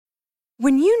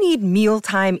When you need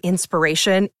mealtime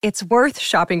inspiration, it's worth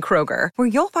shopping Kroger, where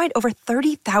you'll find over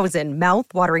 30,000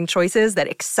 mouth-watering choices that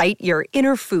excite your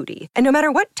inner foodie. And no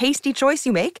matter what tasty choice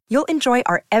you make, you'll enjoy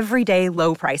our everyday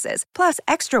low prices, plus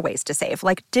extra ways to save,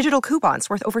 like digital coupons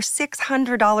worth over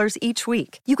 $600 each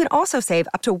week. You can also save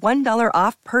up to $1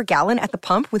 off per gallon at the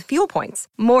pump with fuel points.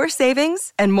 More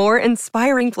savings and more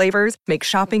inspiring flavors make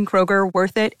shopping Kroger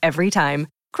worth it every time.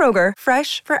 Kroger,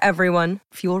 fresh for everyone.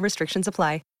 Fuel restrictions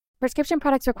apply. Prescription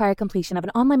products require completion of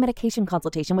an online medication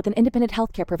consultation with an independent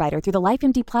healthcare provider through the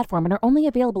LifeMD platform and are only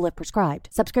available if prescribed.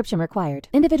 Subscription required.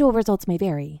 Individual results may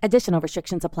vary. Additional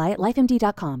restrictions apply at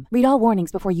lifemd.com. Read all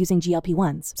warnings before using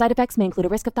GLP-1s. Side effects may include a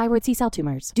risk of thyroid C-cell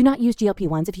tumors. Do not use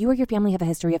GLP-1s if you or your family have a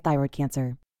history of thyroid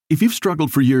cancer. If you've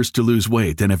struggled for years to lose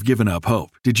weight and have given up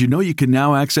hope, did you know you can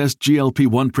now access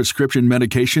GLP-1 prescription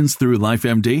medications through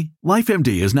LifeMD?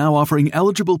 LifeMD is now offering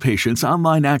eligible patients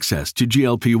online access to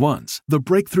GLP-1s, the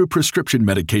breakthrough prescription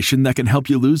medication that can help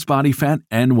you lose body fat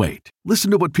and weight.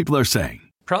 Listen to what people are saying.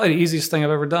 Probably the easiest thing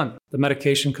I've ever done. The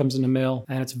medication comes in the mail,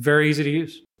 and it's very easy to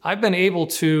use. I've been able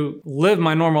to live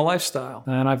my normal lifestyle,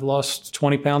 and I've lost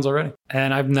 20 pounds already,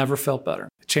 and I've never felt better.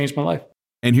 It changed my life.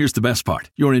 And here's the best part.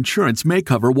 Your insurance may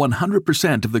cover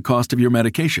 100% of the cost of your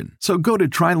medication. So go to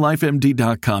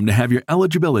TryLifeMD.com to have your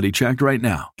eligibility checked right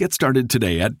now. Get started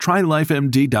today at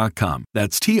TryLifeMD.com.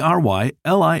 That's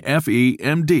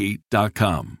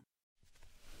TryLifeMD.com.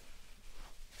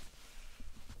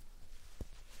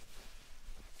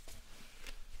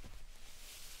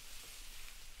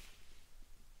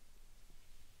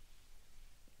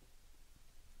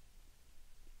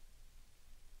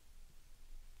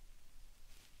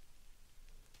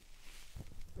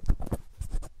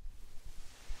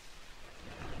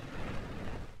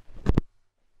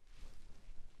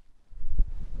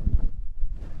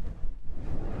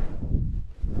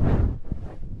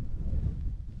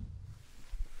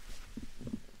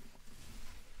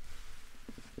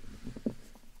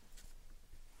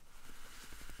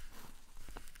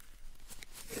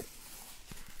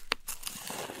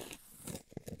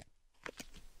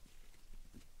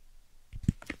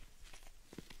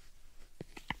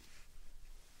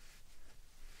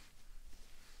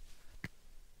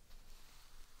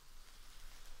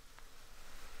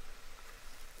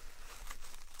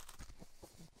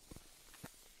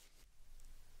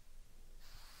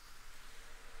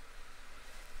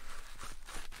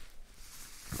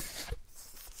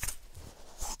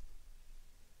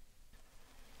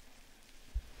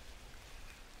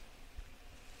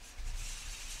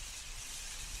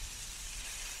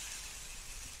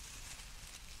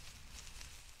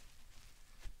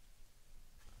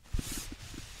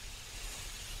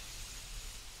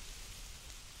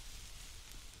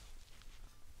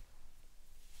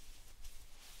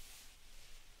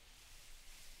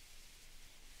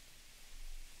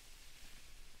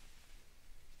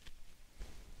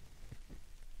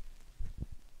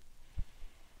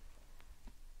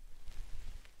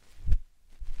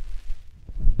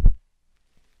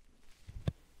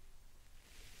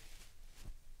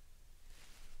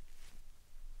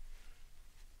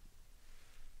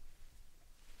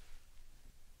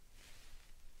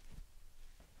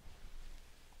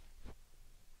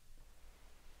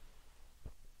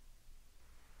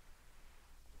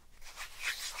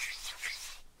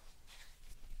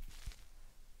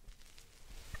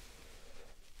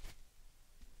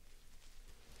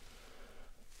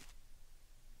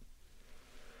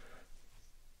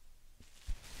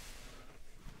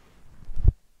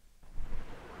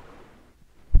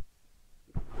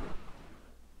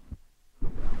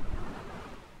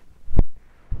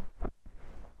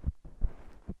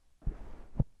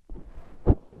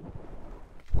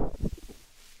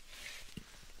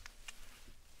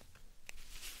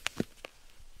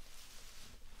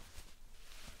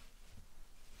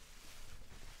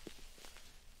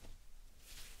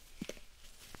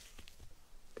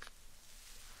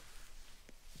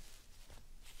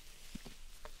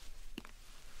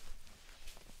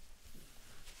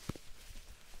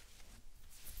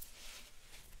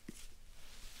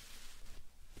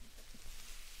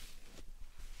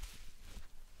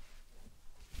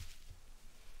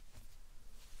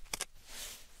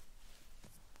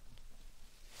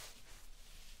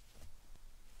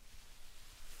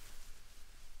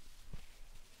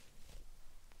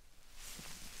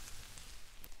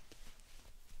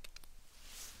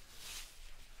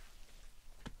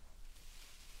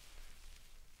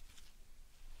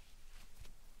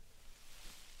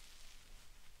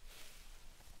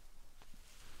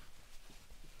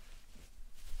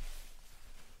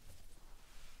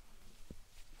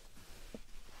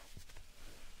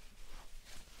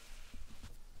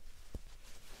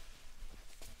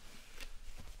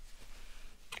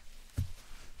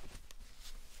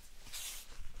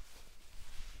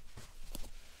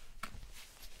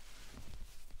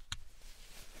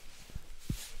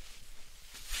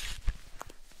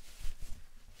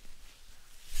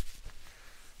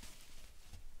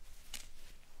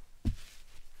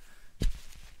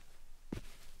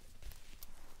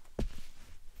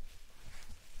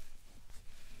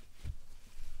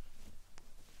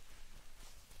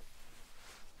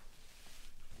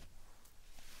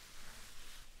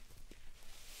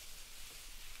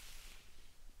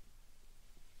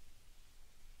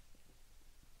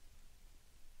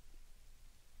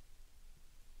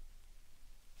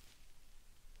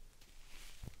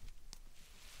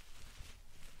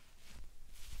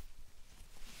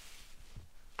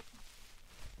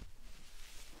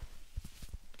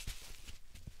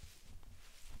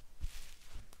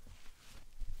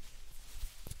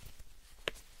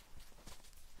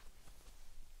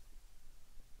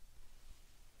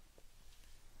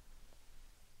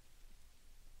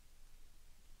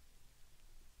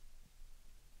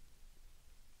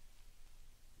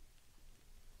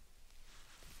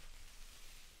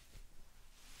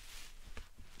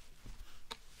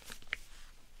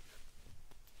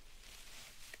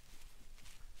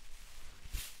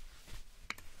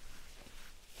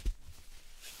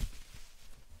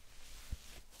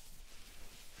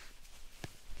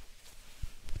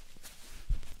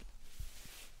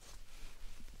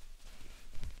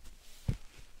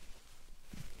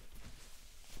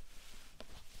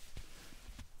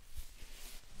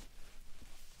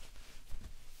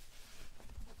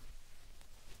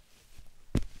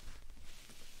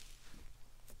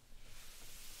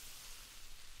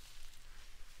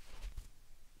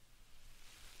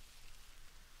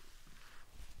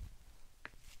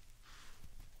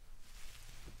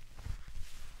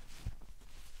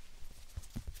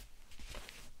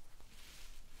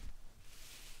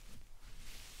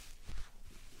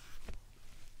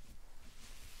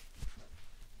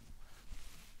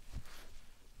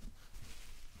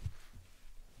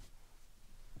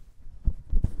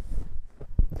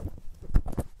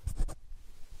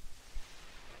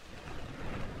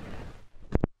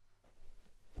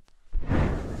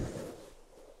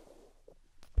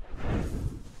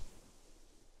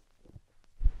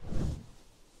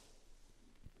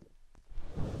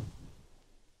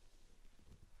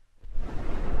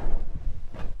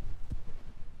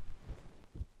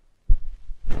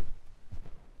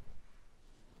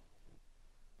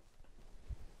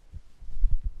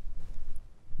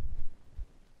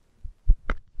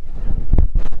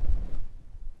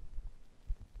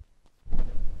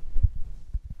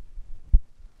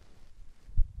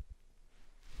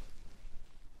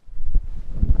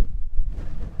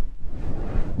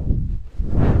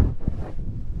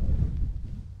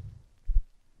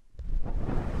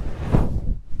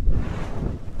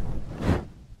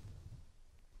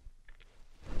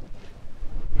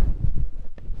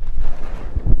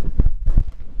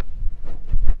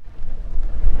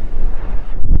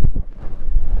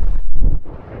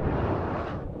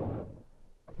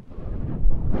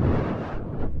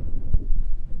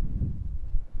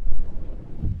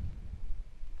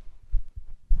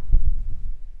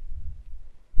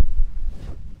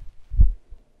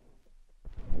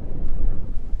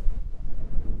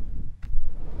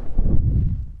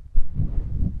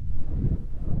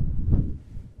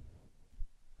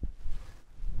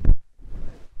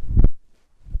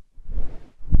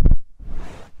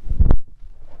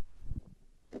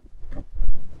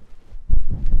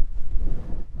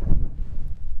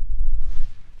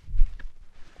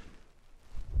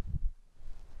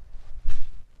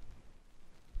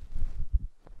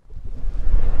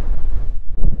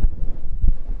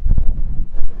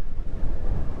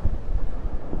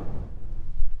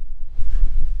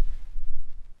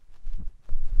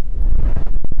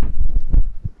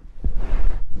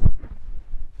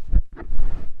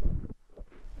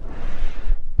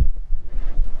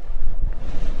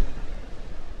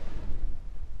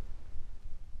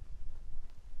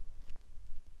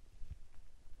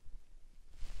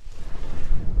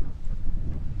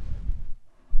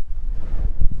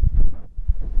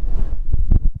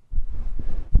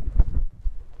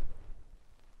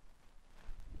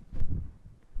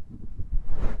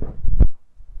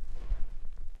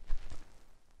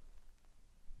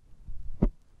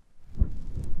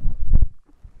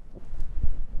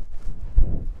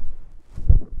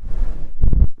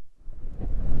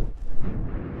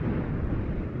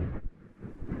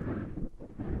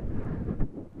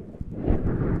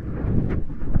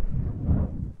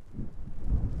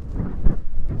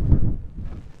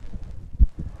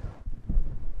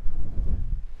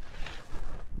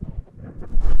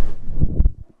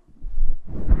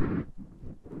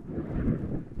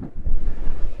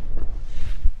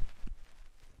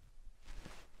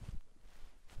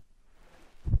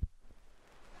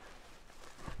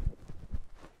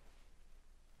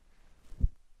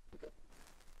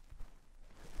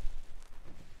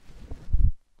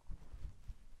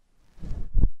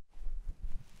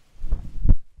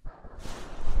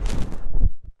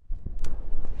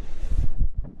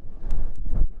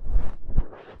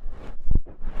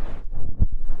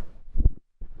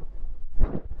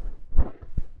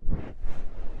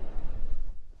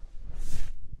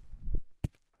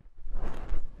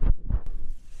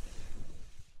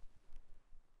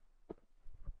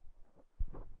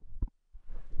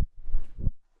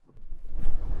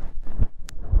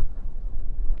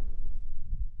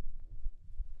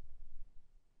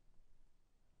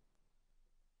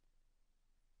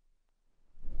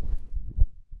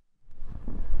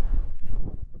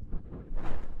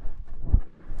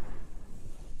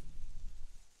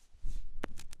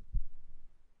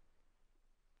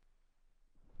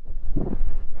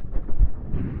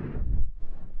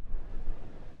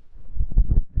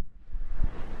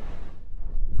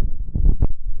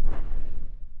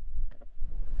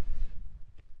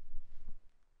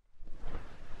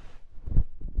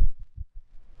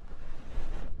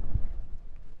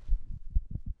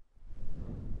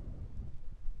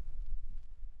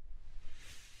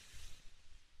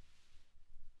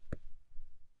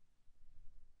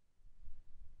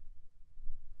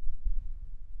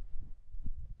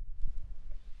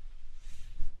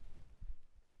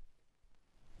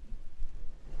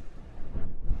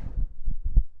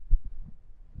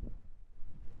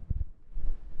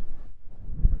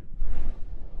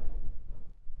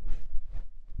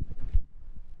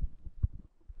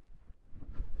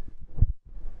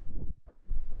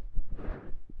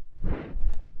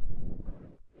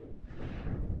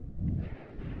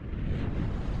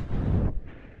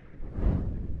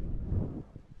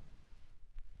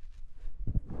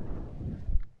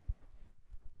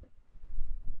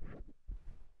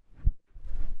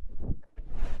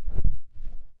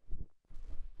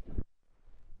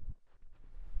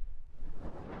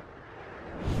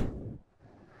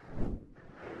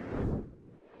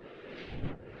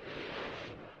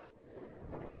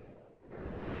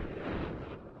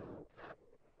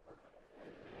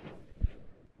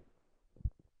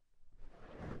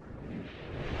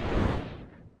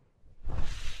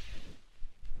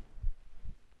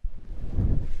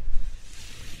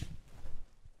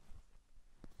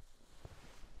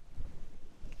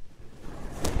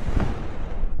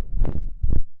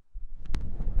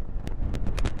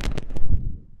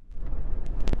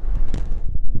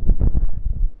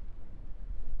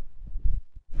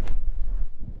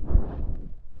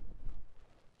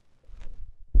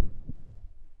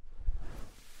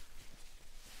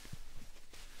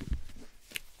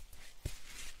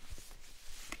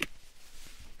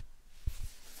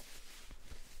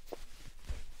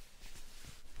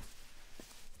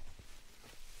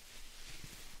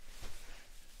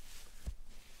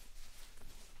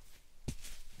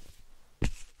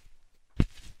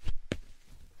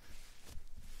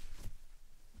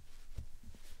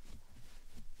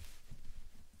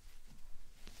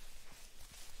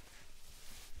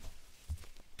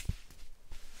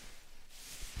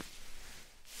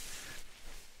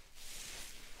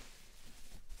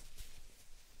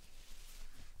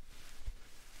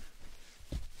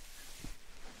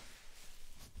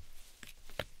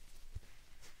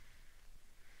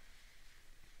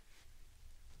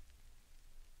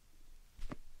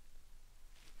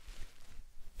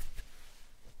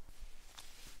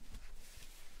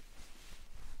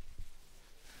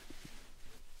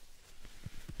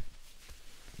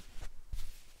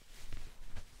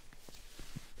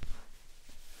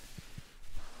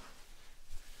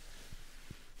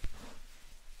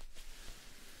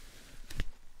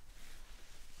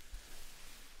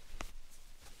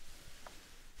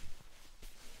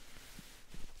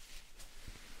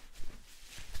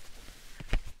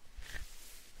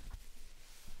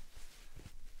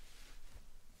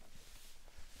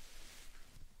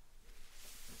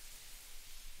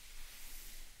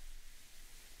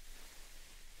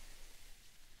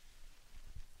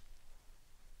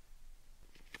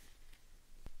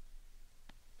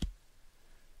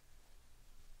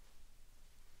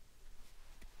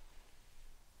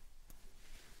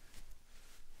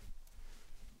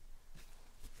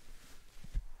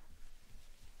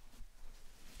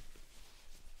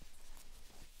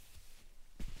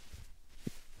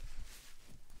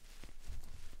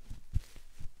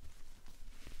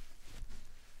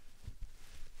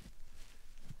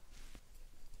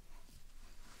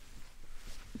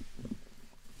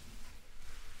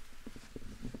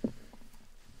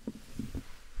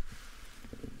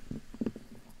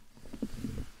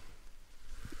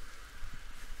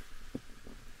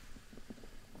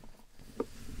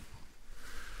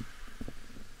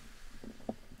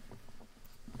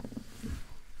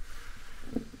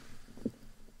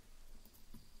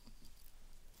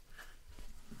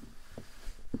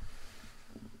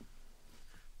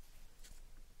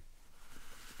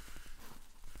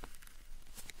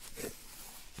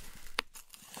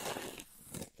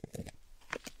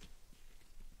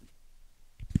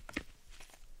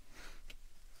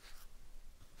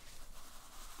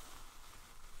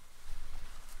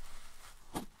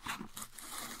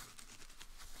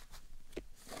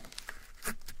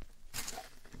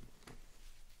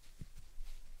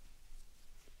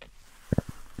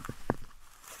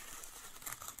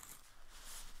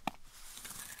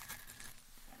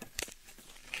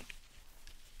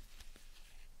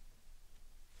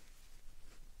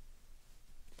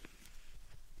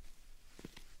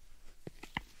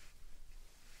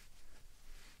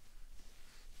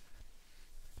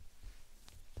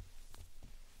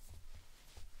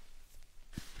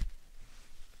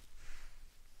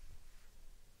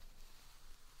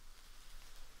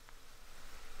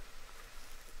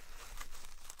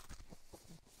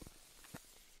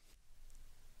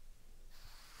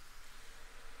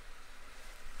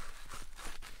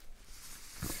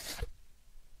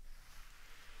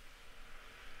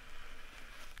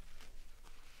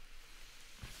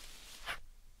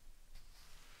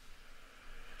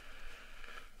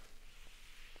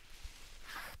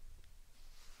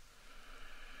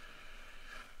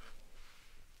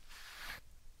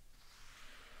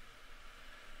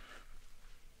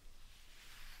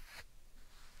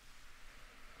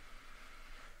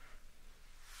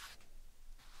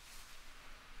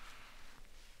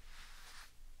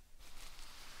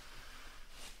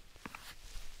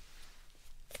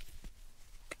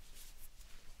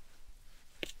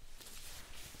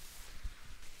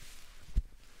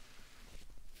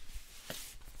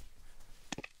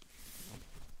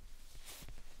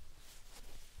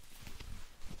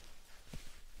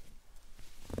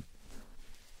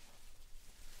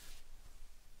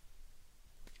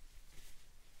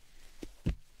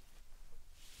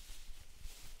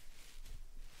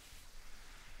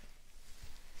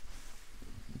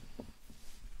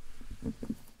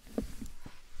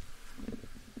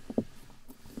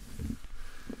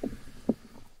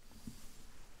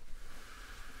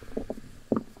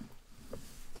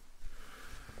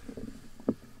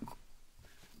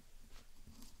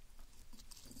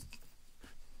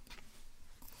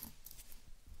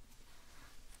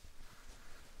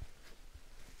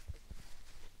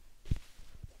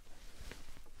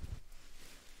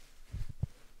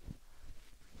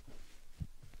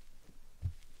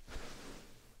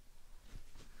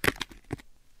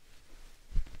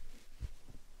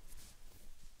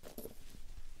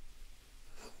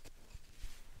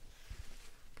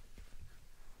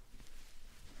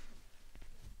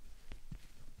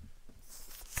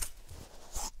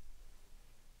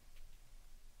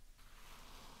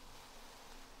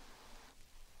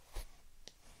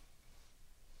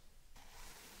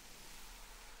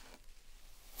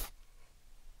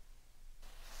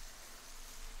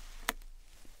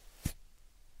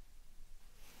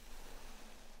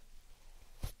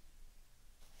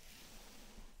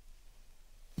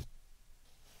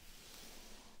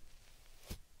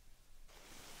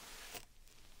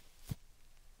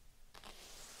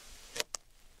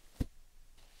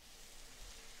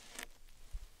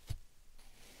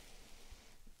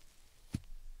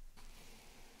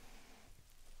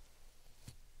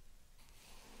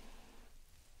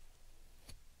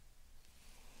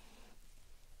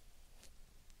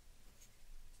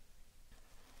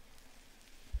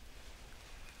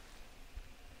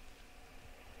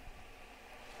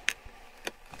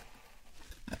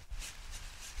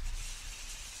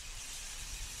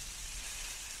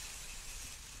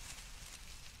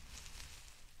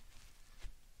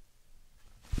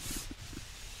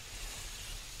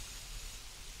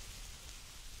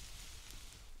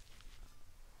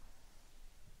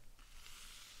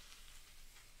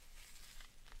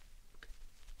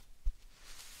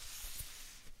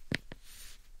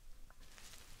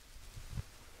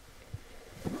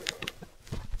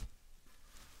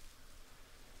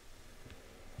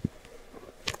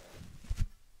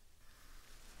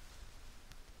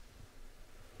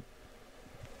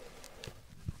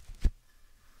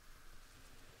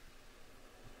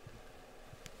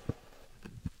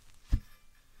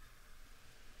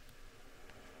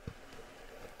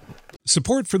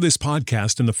 Support for this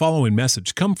podcast and the following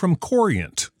message come from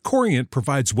Corient. Corient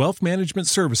provides wealth management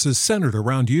services centered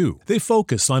around you. They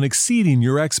focus on exceeding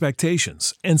your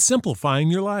expectations and simplifying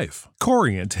your life.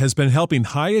 Corient has been helping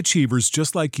high achievers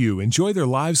just like you enjoy their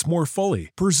lives more fully,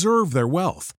 preserve their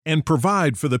wealth, and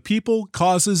provide for the people,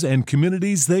 causes, and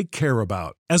communities they care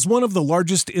about. As one of the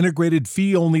largest integrated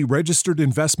fee-only registered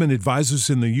investment advisors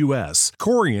in the U.S.,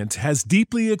 Corient has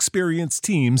deeply experienced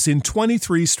teams in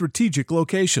 23 strategic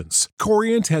locations.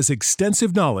 Corient has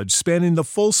extensive knowledge spanning the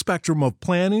full spectrum of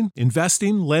planning,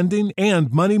 investing, lending,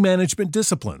 and money management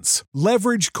disciplines.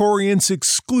 Leverage Corient's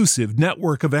exclusive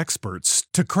network of experts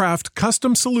to craft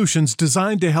custom solutions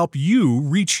designed to help you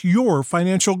reach your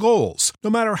financial goals, no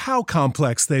matter how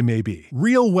complex they may be.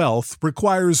 Real wealth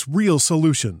requires real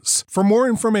solutions. For more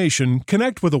information,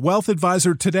 connect with a wealth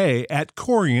advisor today at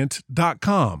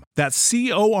Corient.com. That's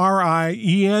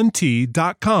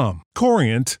Corient.com.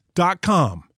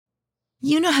 Corient.com.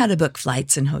 You know how to book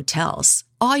flights and hotels.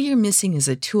 All you're missing is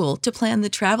a tool to plan the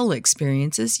travel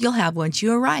experiences you'll have once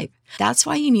you arrive. That's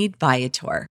why you need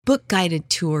Viator. Book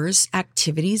guided tours,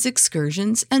 activities,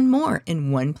 excursions, and more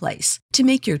in one place to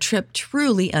make your trip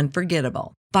truly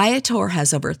unforgettable. Viator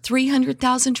has over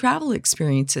 300,000 travel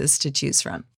experiences to choose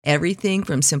from. Everything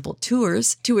from simple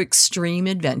tours to extreme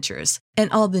adventures and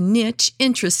all the niche,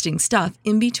 interesting stuff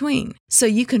in between. So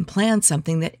you can plan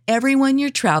something that everyone you're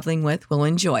traveling with will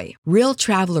enjoy. Real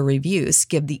traveler reviews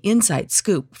give the inside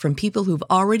scoop from people who've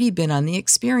already been on the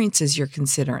experiences you're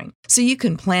considering. So you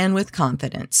can plan with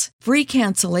confidence. Free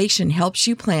cancellation helps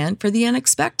you plan for the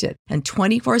unexpected. And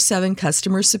 24/7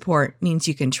 customer support means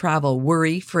you can travel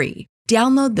worry-free.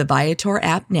 Download the Viator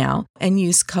app now and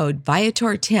use code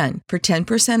Viator10 for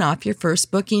 10% off your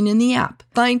first booking in the app.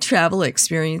 Find travel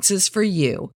experiences for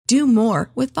you. Do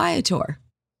more with Viator.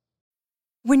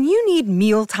 When you need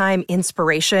mealtime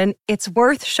inspiration, it's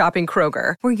worth shopping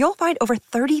Kroger, where you'll find over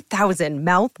 30,000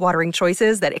 mouth-watering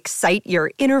choices that excite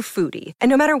your inner foodie. And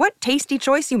no matter what tasty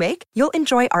choice you make, you'll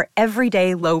enjoy our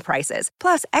everyday low prices,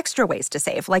 plus extra ways to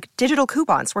save, like digital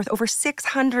coupons worth over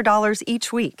 $600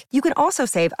 each week. You can also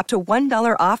save up to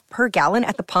 $1 off per gallon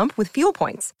at the pump with fuel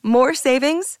points. More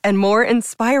savings and more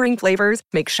inspiring flavors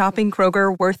make shopping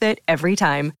Kroger worth it every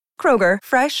time. Kroger,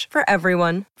 fresh for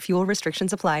everyone. Fuel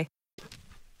restrictions apply.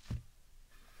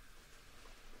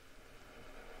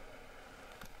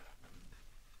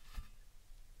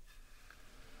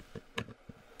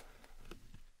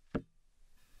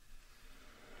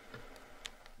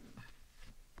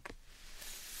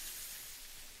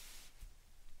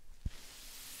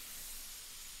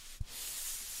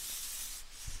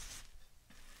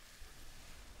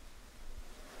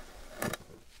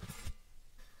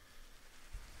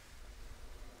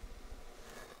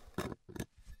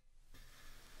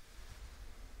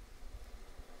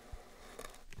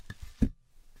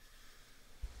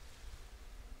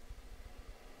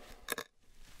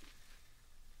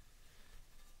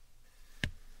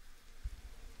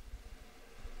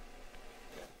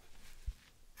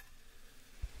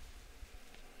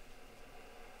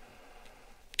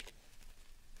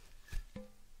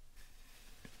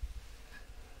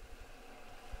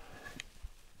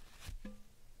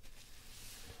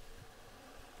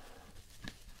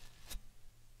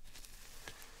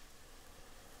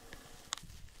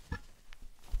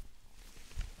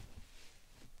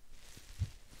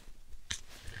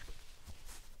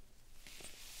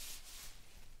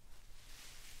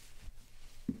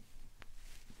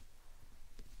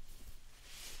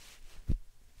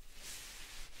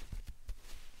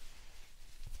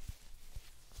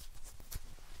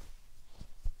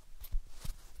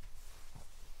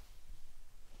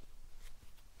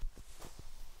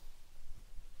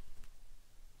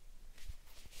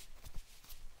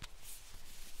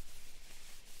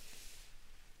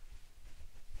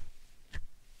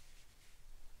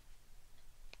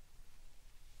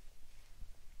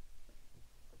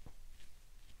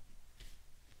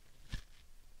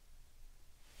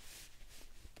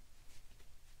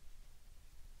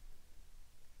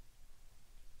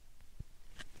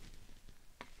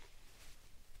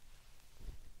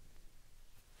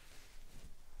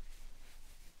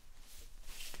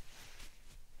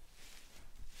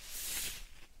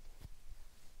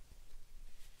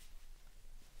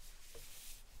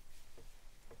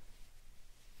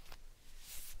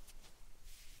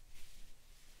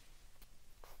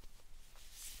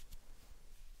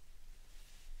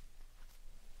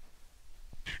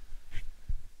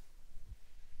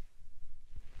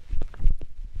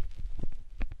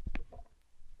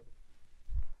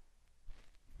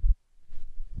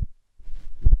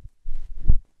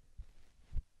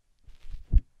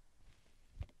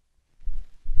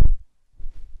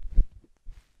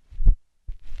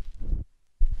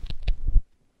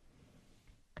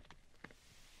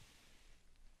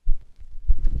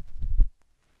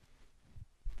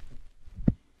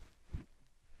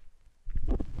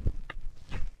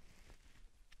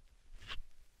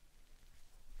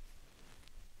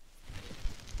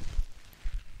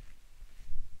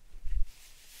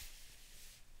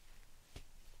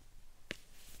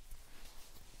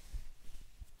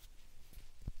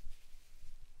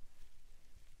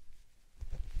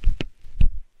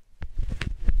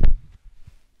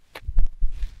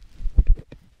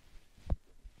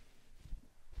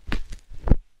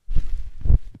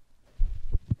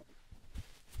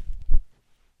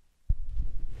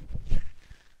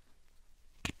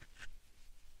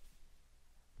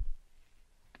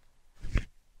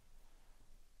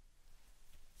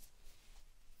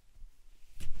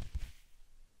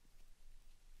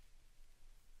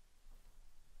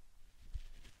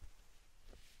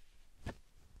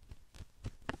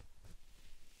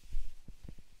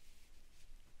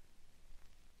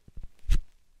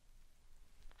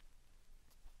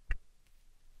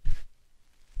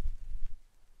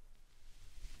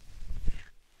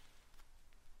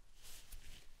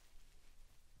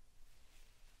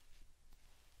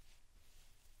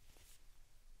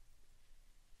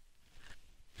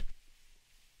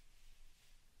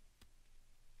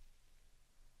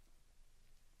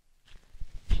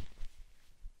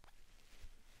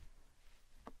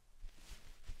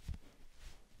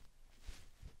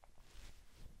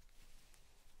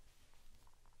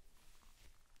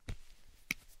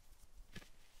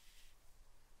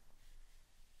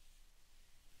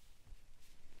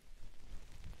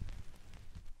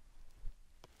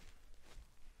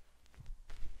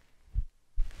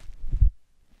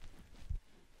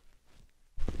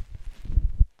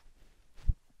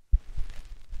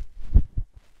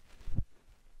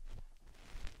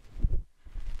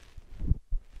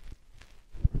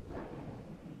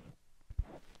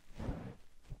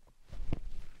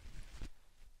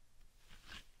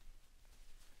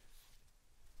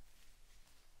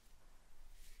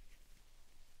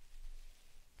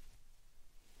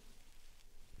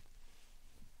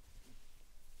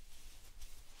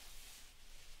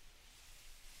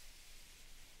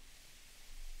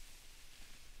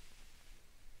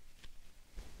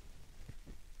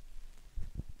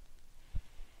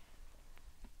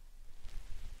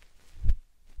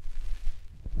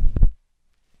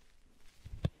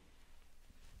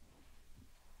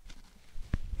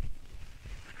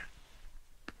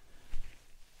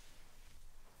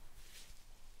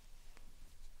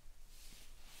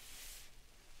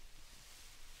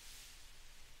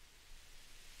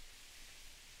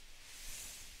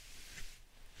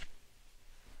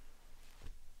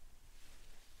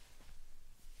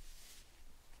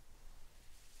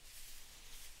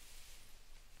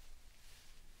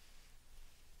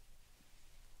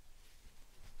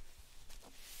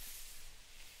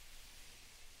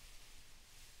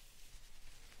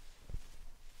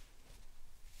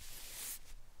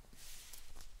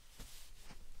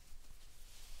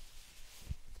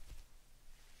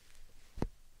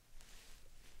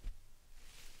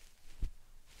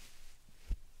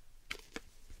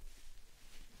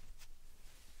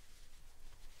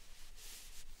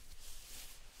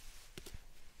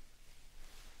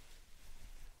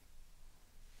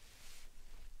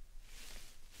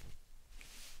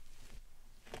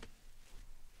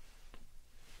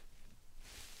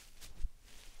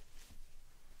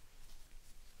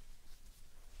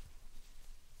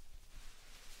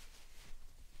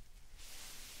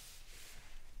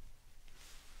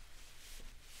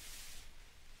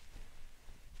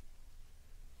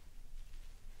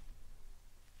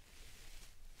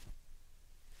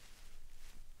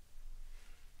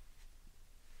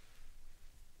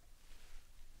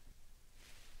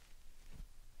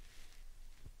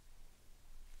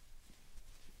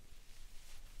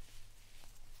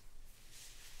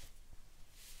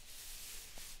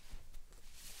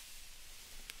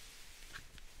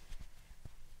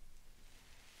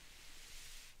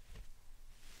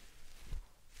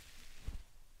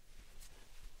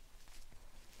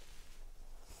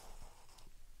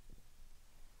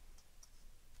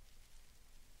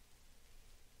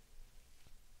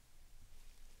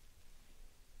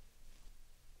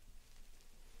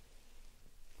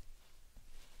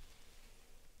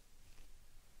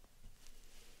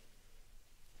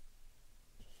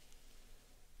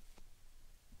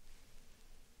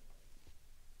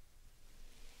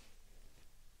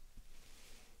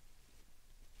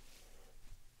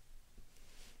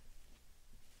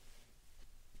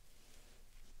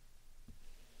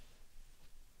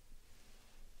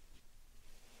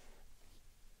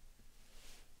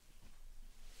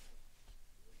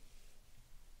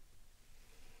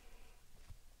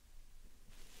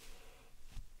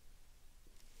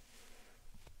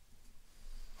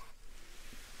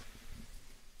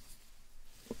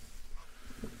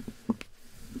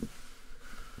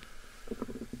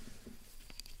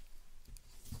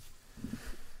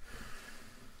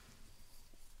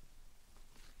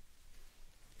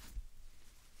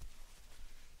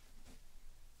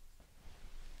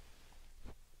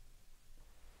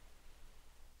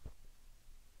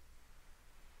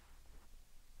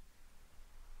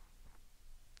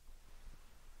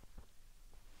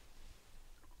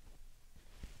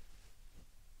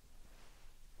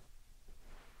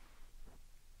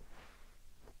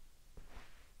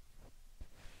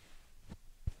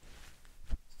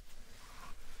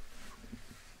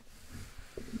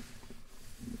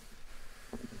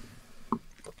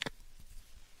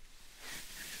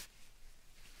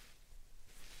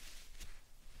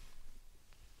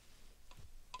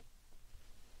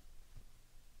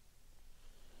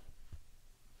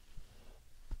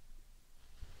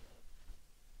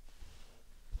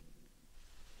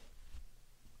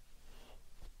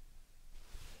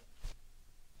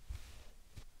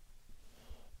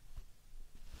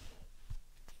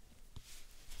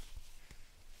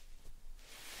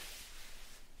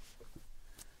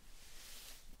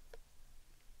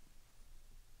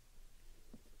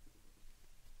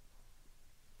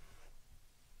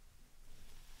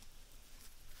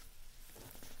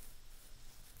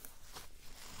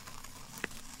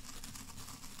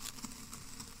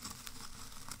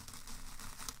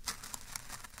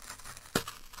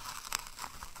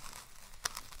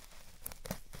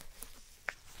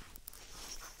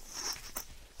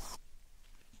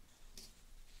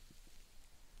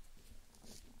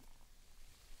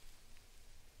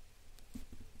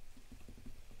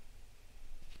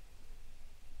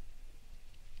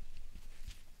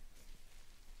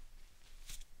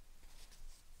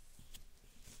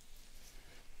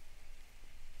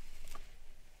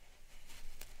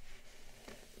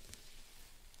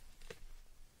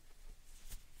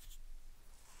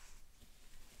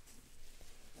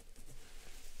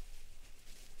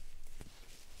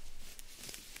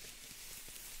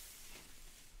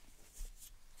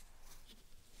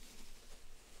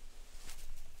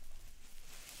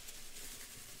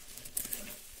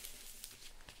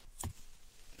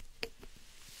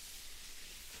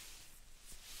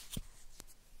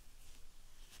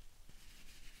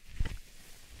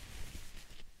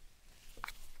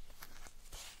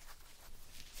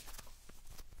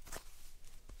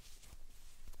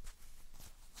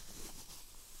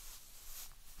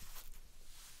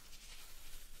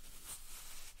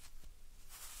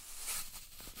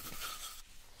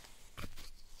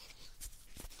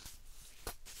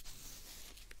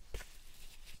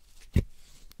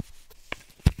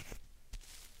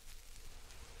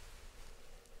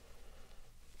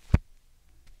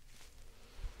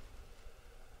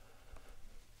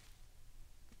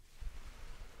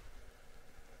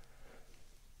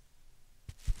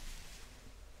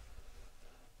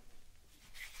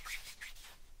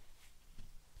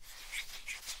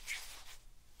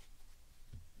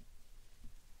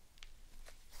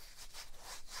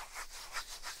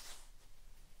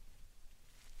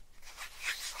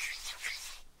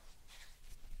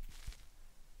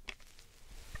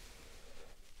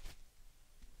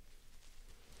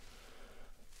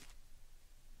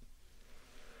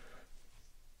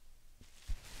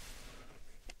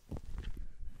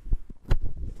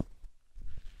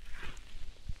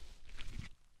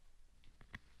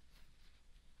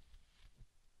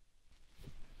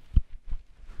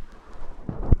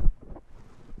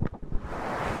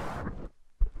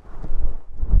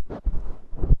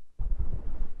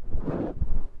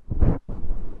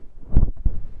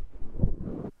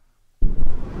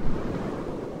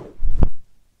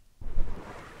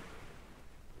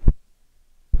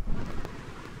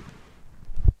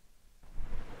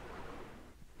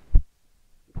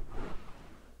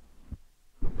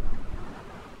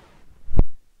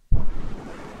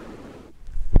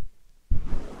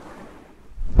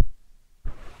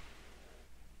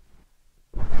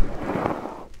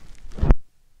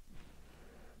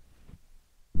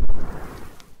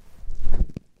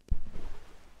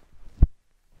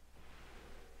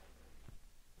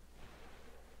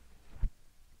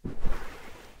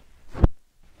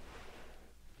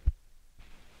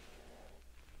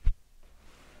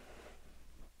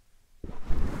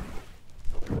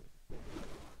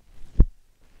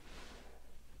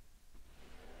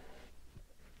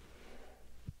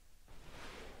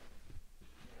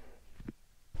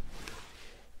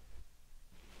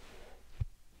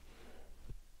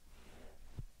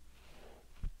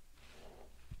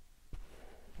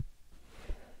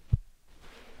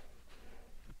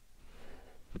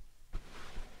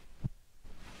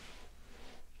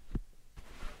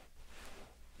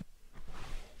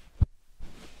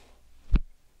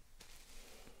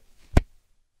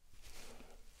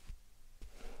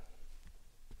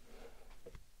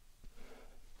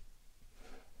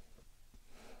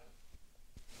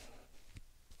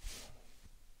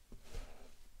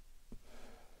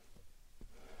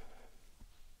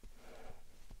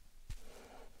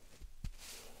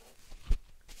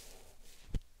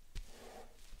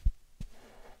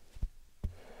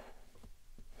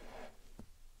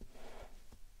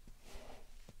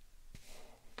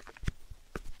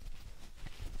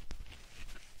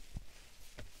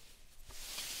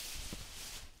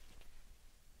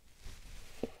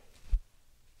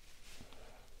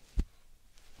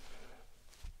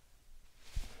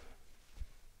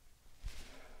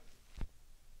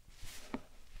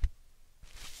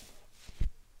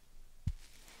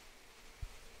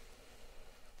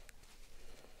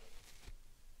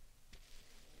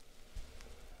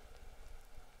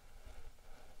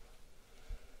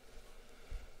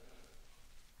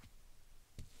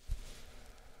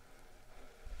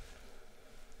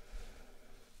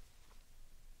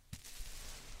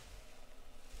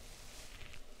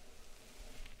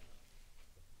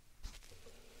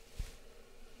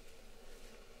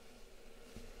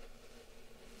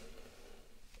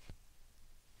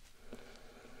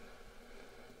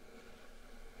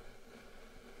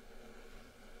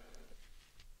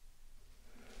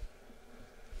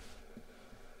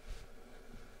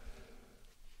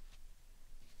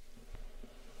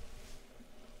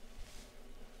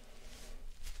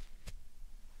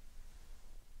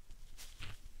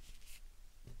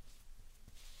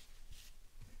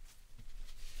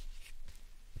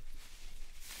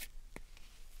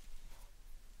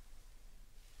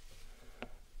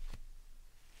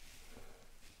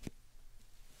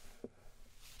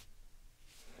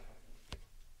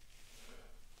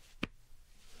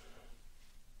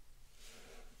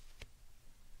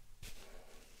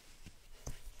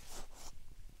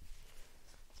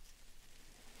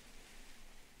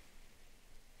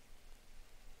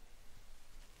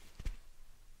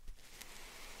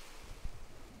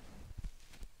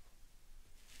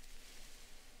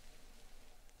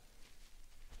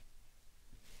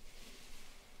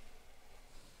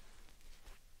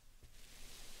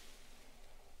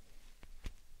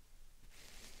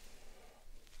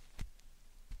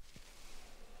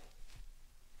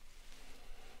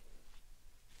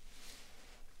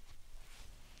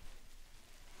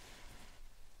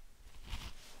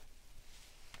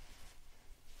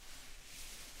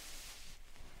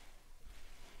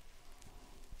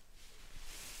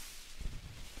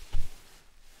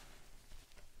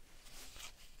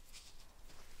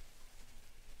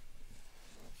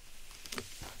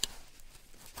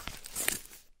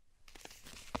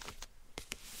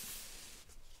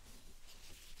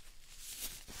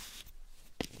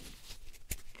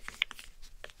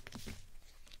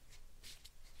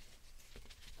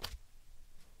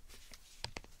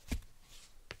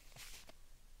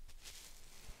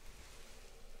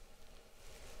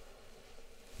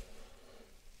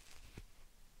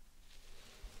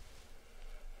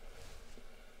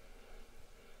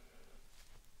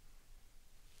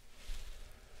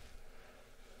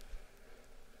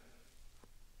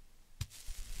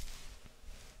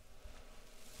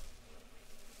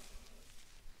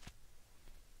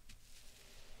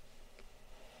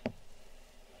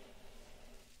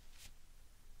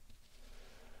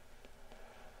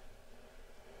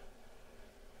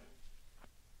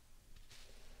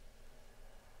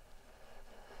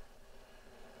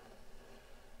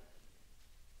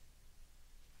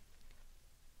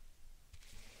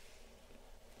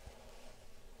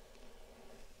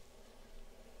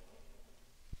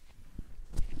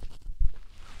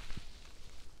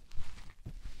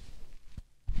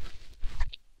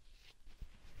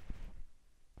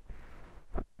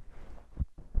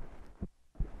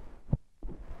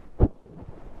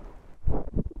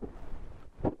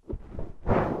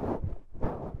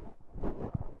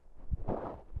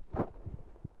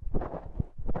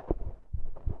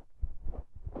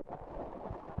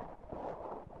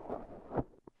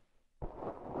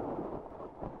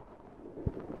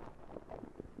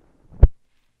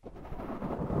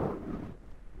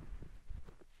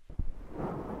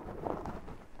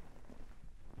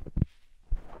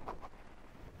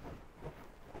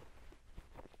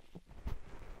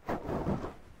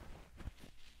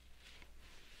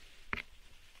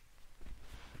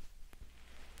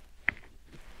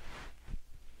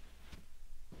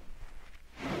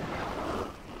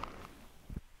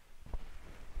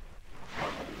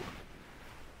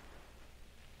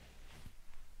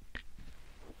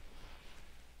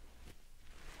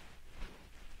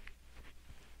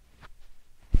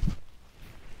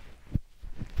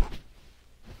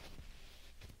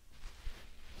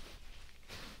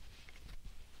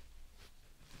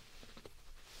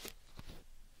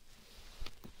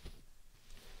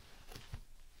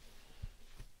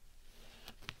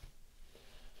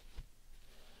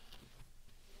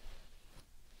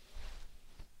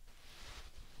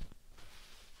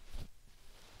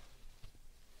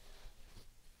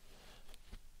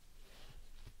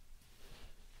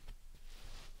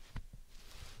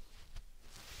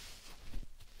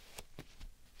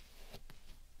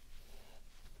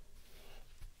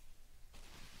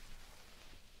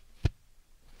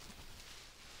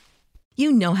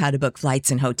 You know how to book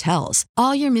flights and hotels.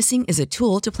 All you're missing is a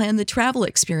tool to plan the travel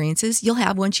experiences you'll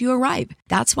have once you arrive.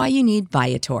 That's why you need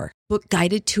Viator. Book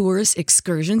guided tours,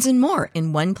 excursions, and more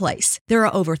in one place. There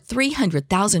are over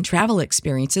 300,000 travel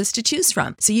experiences to choose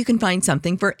from, so you can find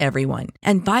something for everyone.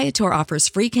 And Viator offers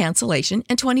free cancellation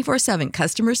and 24/7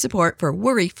 customer support for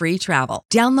worry-free travel.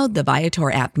 Download the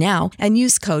Viator app now and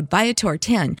use code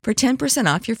Viator10 for 10%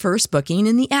 off your first booking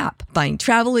in the app. Find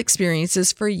travel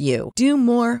experiences for you. Do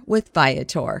more with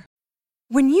Viator.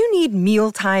 When you need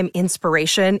mealtime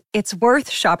inspiration, it's worth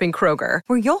shopping Kroger,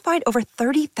 where you'll find over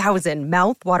 30,000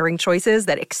 mouth-watering choices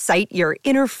that excite your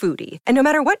inner foodie. And no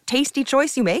matter what tasty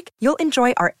choice you make, you'll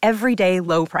enjoy our everyday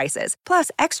low prices, plus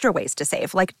extra ways to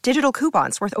save, like digital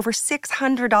coupons worth over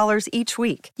 $600 each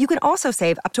week. You can also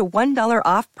save up to $1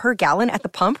 off per gallon at the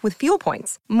pump with fuel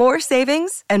points. More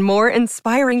savings and more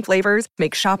inspiring flavors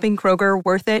make shopping Kroger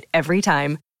worth it every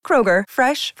time. Kroger,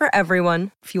 fresh for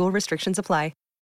everyone. Fuel restrictions apply.